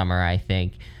last summer, I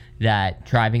think, that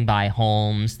driving by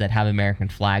homes that have American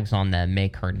flags on them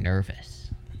make her nervous.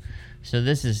 So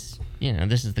this is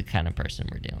the kind of person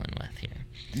we're dealing with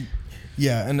here.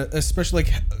 Yeah, and especially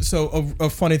like, so a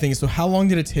funny thing is, so how long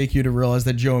did it take you to realize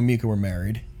that Joe and Mika were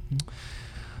married?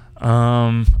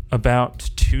 About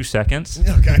 2 seconds.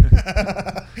 Okay.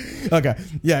 Okay.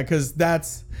 Yeah, because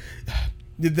that's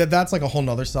like a whole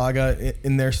nother saga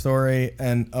in their story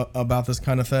and about this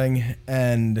kind of thing.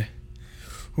 And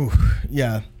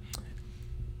yeah,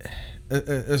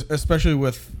 especially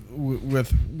with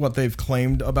what they've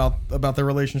claimed about their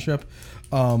relationship.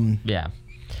 Yeah.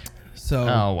 So.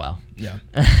 Oh well. Yeah.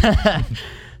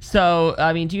 So,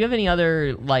 I mean, do you have any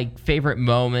other, like, favorite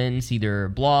moments,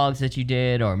 either blogs that you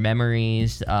did or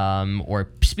memories or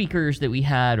speakers that we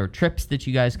had or trips that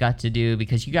you guys got to do?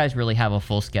 Because you guys really have a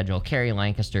full schedule. Carrie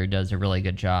Lancaster does a really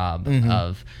good job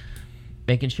of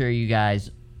making sure you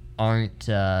guys aren't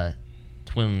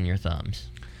twiddling your thumbs.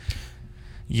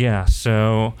 Yeah,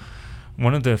 so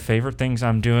one of the favorite things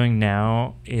I'm doing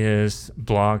now is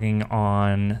blogging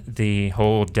on the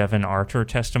whole Devin Archer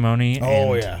testimony.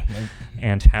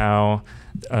 And how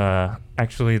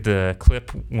actually the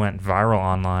clip went viral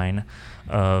online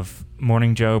of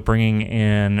Morning Joe bringing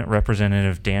in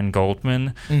Representative Dan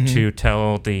Goldman to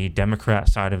tell the Democrat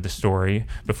side of the story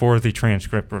before the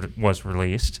transcript was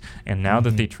released. And now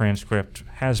that the transcript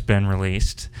has been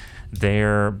released,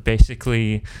 they're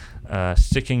basically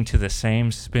sticking to the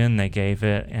same spin they gave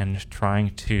it and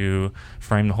trying to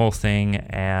frame the whole thing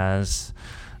as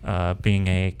being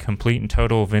a complete and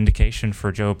total vindication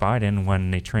for Joe Biden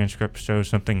when the transcript shows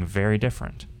something very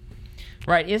different.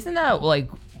 Right. Isn't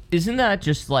that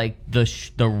just like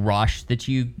the rush that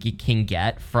you can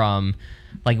get from,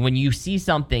 like, when you see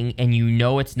something and you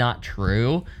know it's not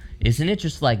true? Isn't it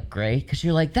just like great? Because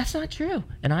you're like, that's not true,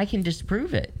 and I can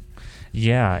disprove it.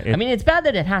 Yeah. I mean, it's bad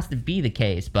that it has to be the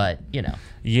case, but, you know.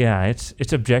 Yeah,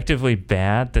 it's objectively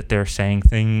bad that they're saying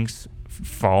things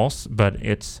false, but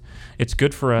it's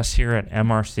good for us here at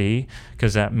MRC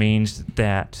because that means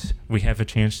that we have a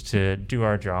chance to do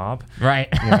our job. Right.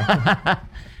 Yeah.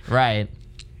 Right.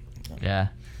 Yeah.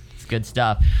 It's good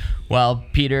stuff. Well,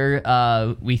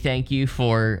 Peter, we thank you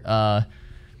for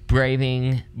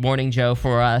braving Morning Joe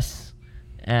for us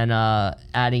and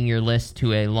adding your list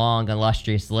to a long,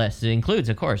 illustrious list. It includes,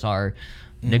 of course, our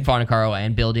Nick Fondacaro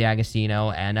and Bill D'Agostino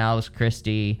and Alex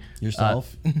Christie.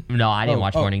 Yourself? No, I didn't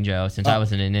watch Morning Joe since I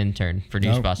wasn't an intern for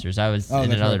NewsBusters. I was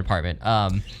in another department.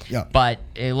 But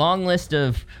a long list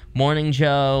of Morning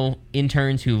Joe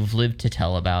interns who've lived to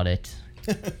tell about it.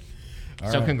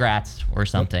 So congrats or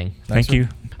something. Thank you.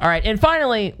 All right. And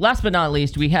finally, last but not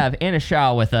least, we have Anna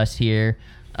Shaw with us here.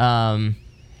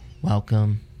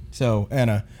 Welcome. So,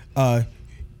 Anna,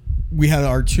 we had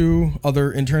our two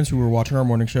other interns who were watching our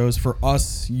morning shows. For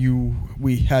us,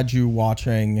 we had you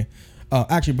watching.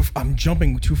 Actually, I'm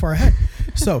jumping too far ahead.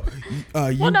 So,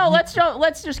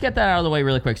 let's just get that out of the way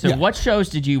really quick. So, what shows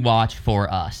did you watch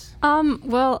for us?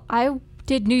 Well, I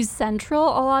did News Central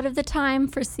a lot of the time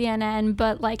for CNN,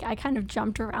 but like I kind of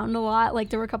jumped around a lot. Like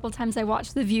there were a couple of times I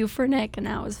watched The View for Nick, and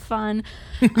that was fun.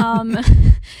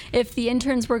 If the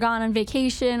interns were gone on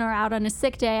vacation or out on a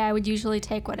sick day, I would usually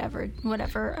take whatever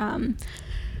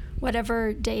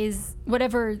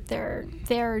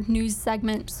their news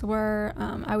segments were.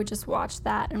 I would just watch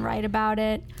that and write about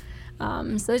it.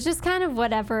 So it's just kind of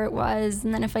whatever it was,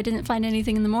 and then if I didn't find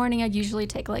anything in the morning, I'd usually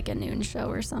take like a noon show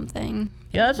or something.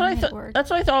 Yeah, that's what I thought. That's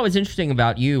what I thought was interesting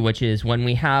about you, which is when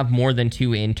we have more than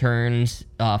two interns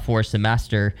for a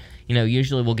semester, you know,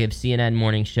 usually we'll give CNN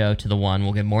morning show to the one,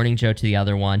 we'll give Morning Joe to the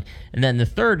other one, and then the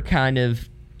third kind of,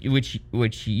 which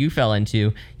you fell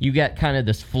into, you get kind of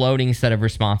this floating set of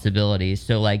responsibilities.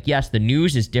 So like, yes, the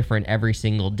news is different every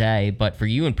single day, but for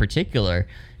you in particular,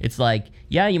 it's like,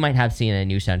 yeah, you might have CNN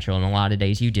News Central, and a lot of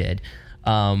days you did.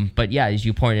 But yeah, as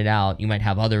you pointed out, you might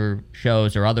have other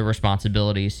shows or other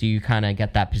responsibilities, so you kind of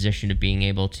get that position of being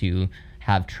able to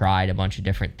have tried a bunch of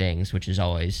different things, which is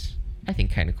always, I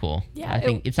think, kind of cool. Yeah, I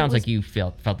think it sounds like you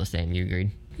felt the same. You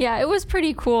agreed? Yeah, it was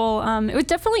pretty cool. It was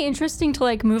definitely interesting to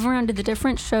like move around to the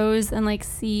different shows and like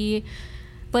see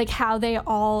like how they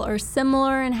all are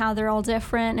similar and how they're all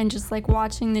different, and just like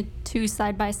watching the two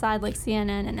side by side, like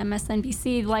CNN and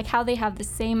MSNBC, like how they have the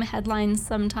same headlines.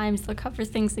 Sometimes they'll cover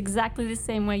things exactly the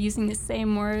same way using the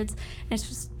same words,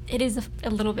 and it is a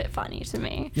little bit funny to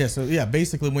me. Yeah, so yeah,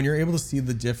 basically when you're able to see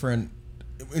the different,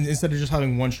 instead of just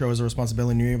having one show as a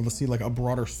responsibility, and you're able to see like a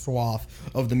broader swath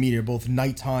of the media, both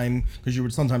nighttime, because you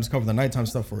would sometimes cover the nighttime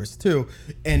stuff for us too,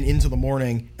 and into the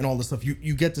morning and all this stuff,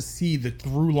 you get to see the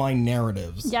through line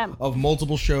narratives of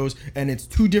multiple shows, and it's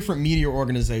two different media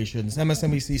organizations,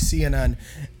 MSNBC, CNN,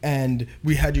 and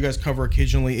we had you guys cover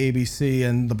occasionally ABC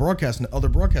and the other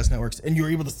broadcast networks, and you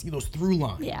were able to see those through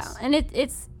lines. Yeah, and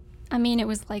it's I mean, it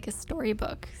was like a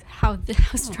storybook. How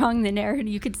strong the narrative,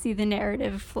 you could see the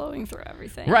narrative flowing through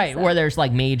everything. Right, where there's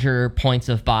like major points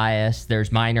of bias,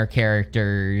 there's minor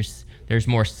characters, there's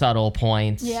more subtle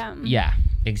points. Yeah,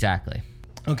 exactly.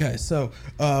 Okay, so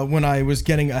when I was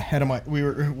getting ahead of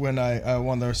when I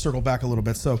wanted to circle back a little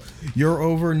bit. So you're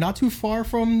over not too far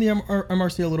from the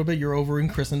MRC a little bit. You're over in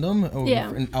Christendom,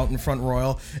 out in Front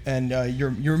Royal, and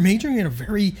you're majoring in a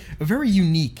very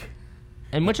unique.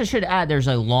 And which I should add, there's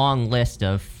a long list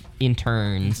of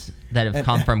interns that have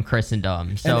come from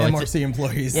Christendom. So and MRC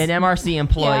employees. And MRC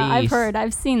employees. Yeah,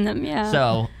 I've seen them, yeah.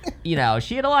 So, you know,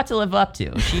 she had a lot to live up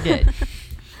to. She did.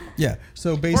 Yeah,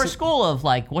 so basically. For a school of,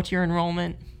 like, what's your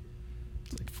enrollment?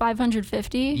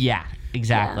 550? Yeah.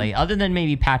 Exactly. Yeah. Other than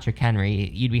maybe Patrick Henry,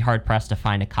 you'd be hard-pressed to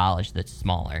find a college that's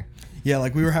smaller. Yeah,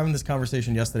 like we were having this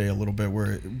conversation yesterday a little bit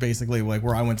where basically like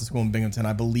where I went to school in Binghamton,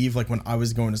 I believe like when I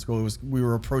was going to school, we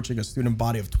were approaching a student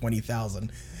body of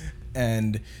 20,000.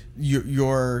 And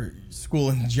your school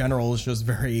in general is just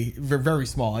very, very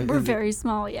small. We're very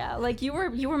small, yeah. Like you were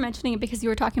mentioning it because you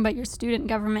were talking about your student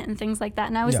government and things like that.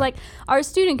 And I was like, our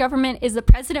student government is a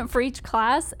president for each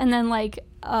class and then like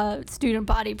a student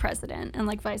body president and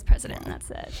like vice president, and that's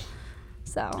it.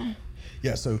 So...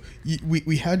 Yeah, so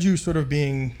we had you sort of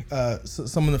being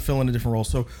someone to fill in a different role.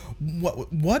 So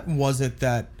what was it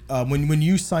that when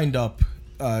you signed up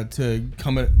to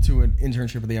come to an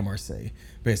internship with the MRC,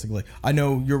 basically? I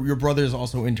know your brother is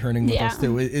also interning with us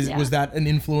too. Was that an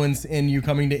influence in you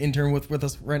coming to intern with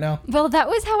us right now? Well, that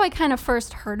was how I kind of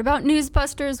first heard about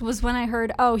NewsBusters, was when I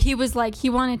heard, he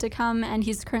wanted to come, and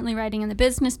he's currently writing in the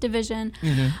business division.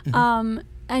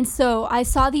 And so I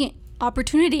saw the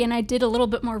opportunity, and I did a little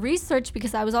bit more research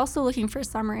because I was also looking for a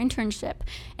summer internship,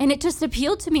 and it just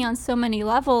appealed to me on so many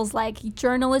levels. Like,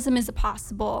 journalism is a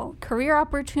possible career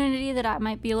opportunity that I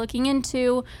might be looking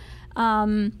into,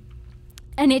 and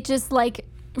it just like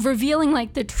revealing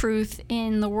like the truth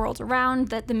in the world around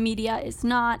that the media is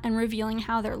not, and revealing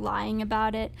how they're lying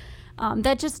about it.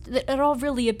 It all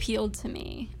really appealed to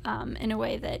me in a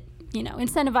way that,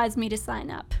 incentivized me to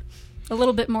sign up. A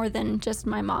little bit more than just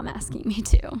my mom asking me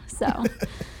to. So,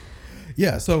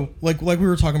 yeah. So, like we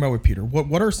were talking about with Peter,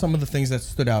 what are some of the things that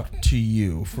stood out to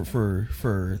you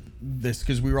for this?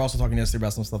 Because we were also talking yesterday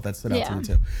about some stuff that stood out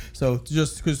to you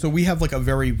too. So we have like a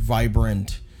very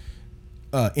vibrant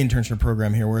internship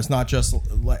program here, where it's not just,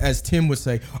 as Tim would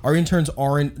say, our interns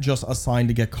aren't just assigned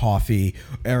to get coffee,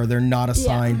 or they're not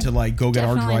assigned to like go get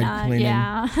Definitely our dry not, cleaning.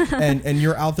 yeah. and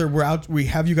you're out there. We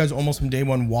have you guys almost from day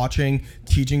one watching,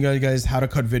 teaching you guys how to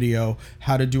cut video,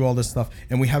 how to do all this stuff,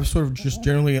 and we have sort of just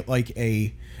generally like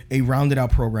a rounded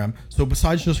out program. So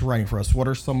besides just writing for us, what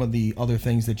are some of the other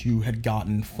things that you had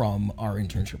gotten from our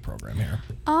internship program here?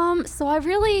 So I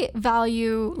really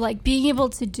value like being able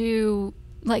to do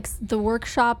like the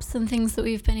workshops and things that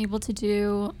we've been able to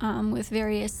do with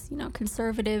various,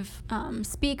 conservative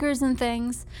speakers and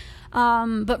things.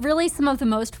 But really some of the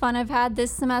most fun I've had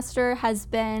this semester has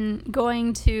been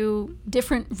going to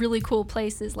different really cool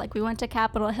places. Like we went to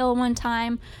Capitol Hill one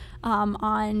time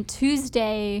on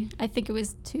Tuesday, I think it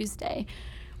was Tuesday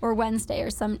or Wednesday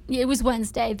it was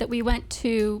Wednesday that we went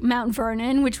to Mount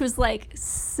Vernon, which was like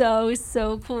so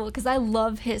cool because I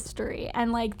love history,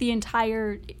 and like the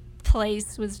entire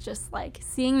place was just like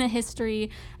seeing the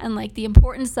history and like the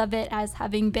importance of it as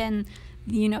having been,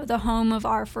 the home of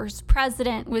our first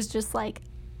president was just like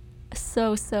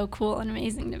so cool and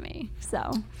amazing to me.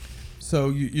 So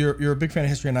you're a big fan of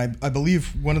history, and I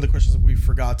believe one of the questions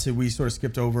that we sort of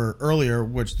skipped over earlier,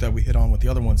 which that we hit on with the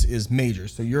other ones, is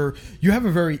majors. So you have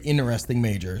a very interesting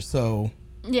major. So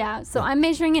I'm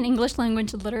majoring in English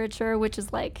language and literature, which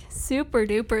is like super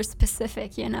duper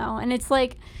specific, and it's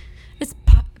like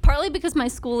partly because my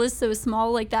school is so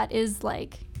small, like that is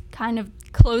like kind of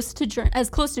close to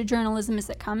journalism as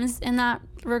it comes in that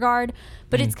regard,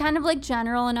 but it's kind of like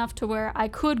general enough to where I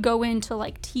could go into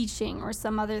like teaching or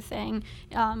some other thing,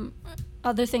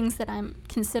 other things that I'm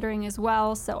considering as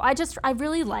well. So I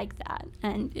really like that,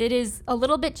 and it is a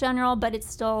little bit general, but it's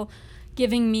still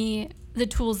giving me the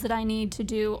tools that I need to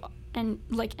do and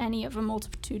like any of a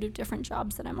multitude of different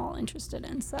jobs that I'm all interested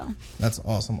in. So that's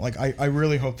awesome. Like I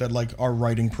really hope that like our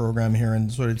writing program here and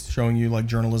sort of showing you like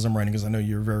journalism writing, because I know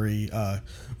you're very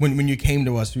when you came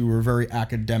to us, you were very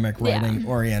academic writing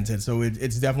oriented. So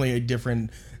it's definitely a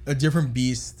different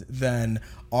beast than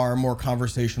our more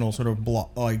conversational sort of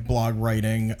blog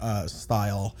writing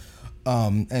style.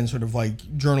 And sort of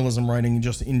like journalism writing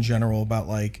just in general about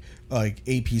like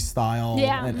AP style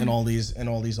and all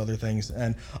these other things.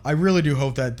 And I really do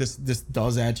hope that this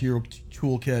does add to your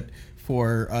toolkit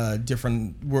for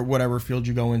different whatever field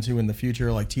you go into in the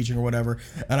future, like teaching or whatever.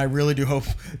 And I really do hope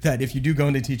that if you do go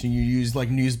into teaching, you use like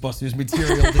NewsBusters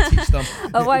material to teach them.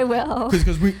 Oh, I will.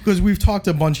 Because we've talked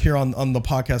a bunch here on the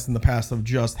podcast in the past of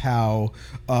just how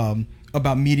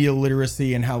about media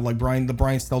literacy and how like the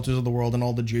Brian Stelters of the world and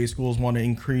all the J schools want to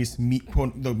increase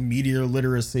the media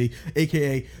literacy,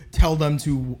 aka tell them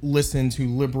to listen to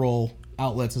liberal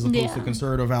outlets as opposed to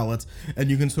conservative outlets, and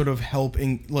you can sort of help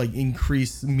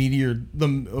increase media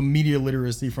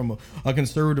literacy from a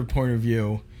conservative point of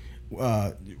view,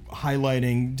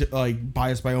 highlighting like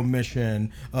bias by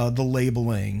omission, the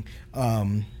labeling,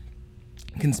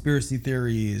 conspiracy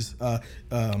theories.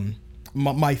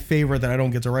 My favorite that I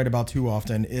don't get to write about too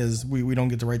often is we don't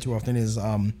get to write too often is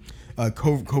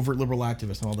covert liberal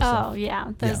activists and all this stuff. Oh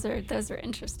yeah, those are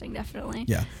interesting, definitely.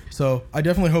 Yeah, so I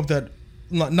definitely hope that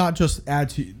not just add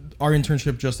to our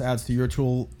internship, just adds to your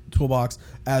toolbox,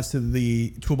 adds to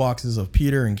the toolboxes of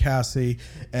Peter and Cassie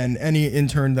and any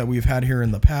intern that we've had here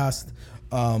in the past.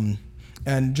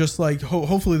 And just like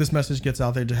hopefully this message gets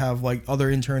out there to have like other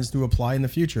interns to apply in the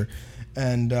future.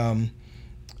 And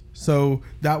so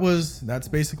that's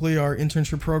basically our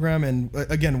internship program. And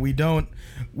again, we don't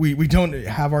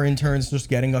have our interns just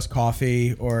getting us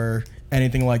coffee or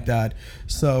anything like that.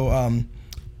 So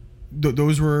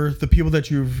those were the people that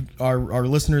our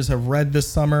listeners have read this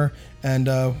summer, and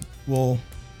we'll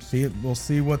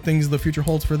see what things the future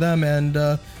holds for them and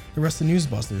the rest of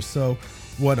NewsBusters. So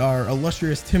what our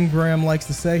illustrious Tim Graham likes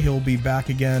to say, he'll be back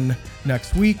again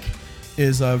next week,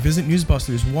 is visit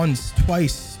NewsBusters once,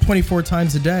 twice, 24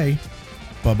 times a day.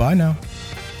 Bye-bye now.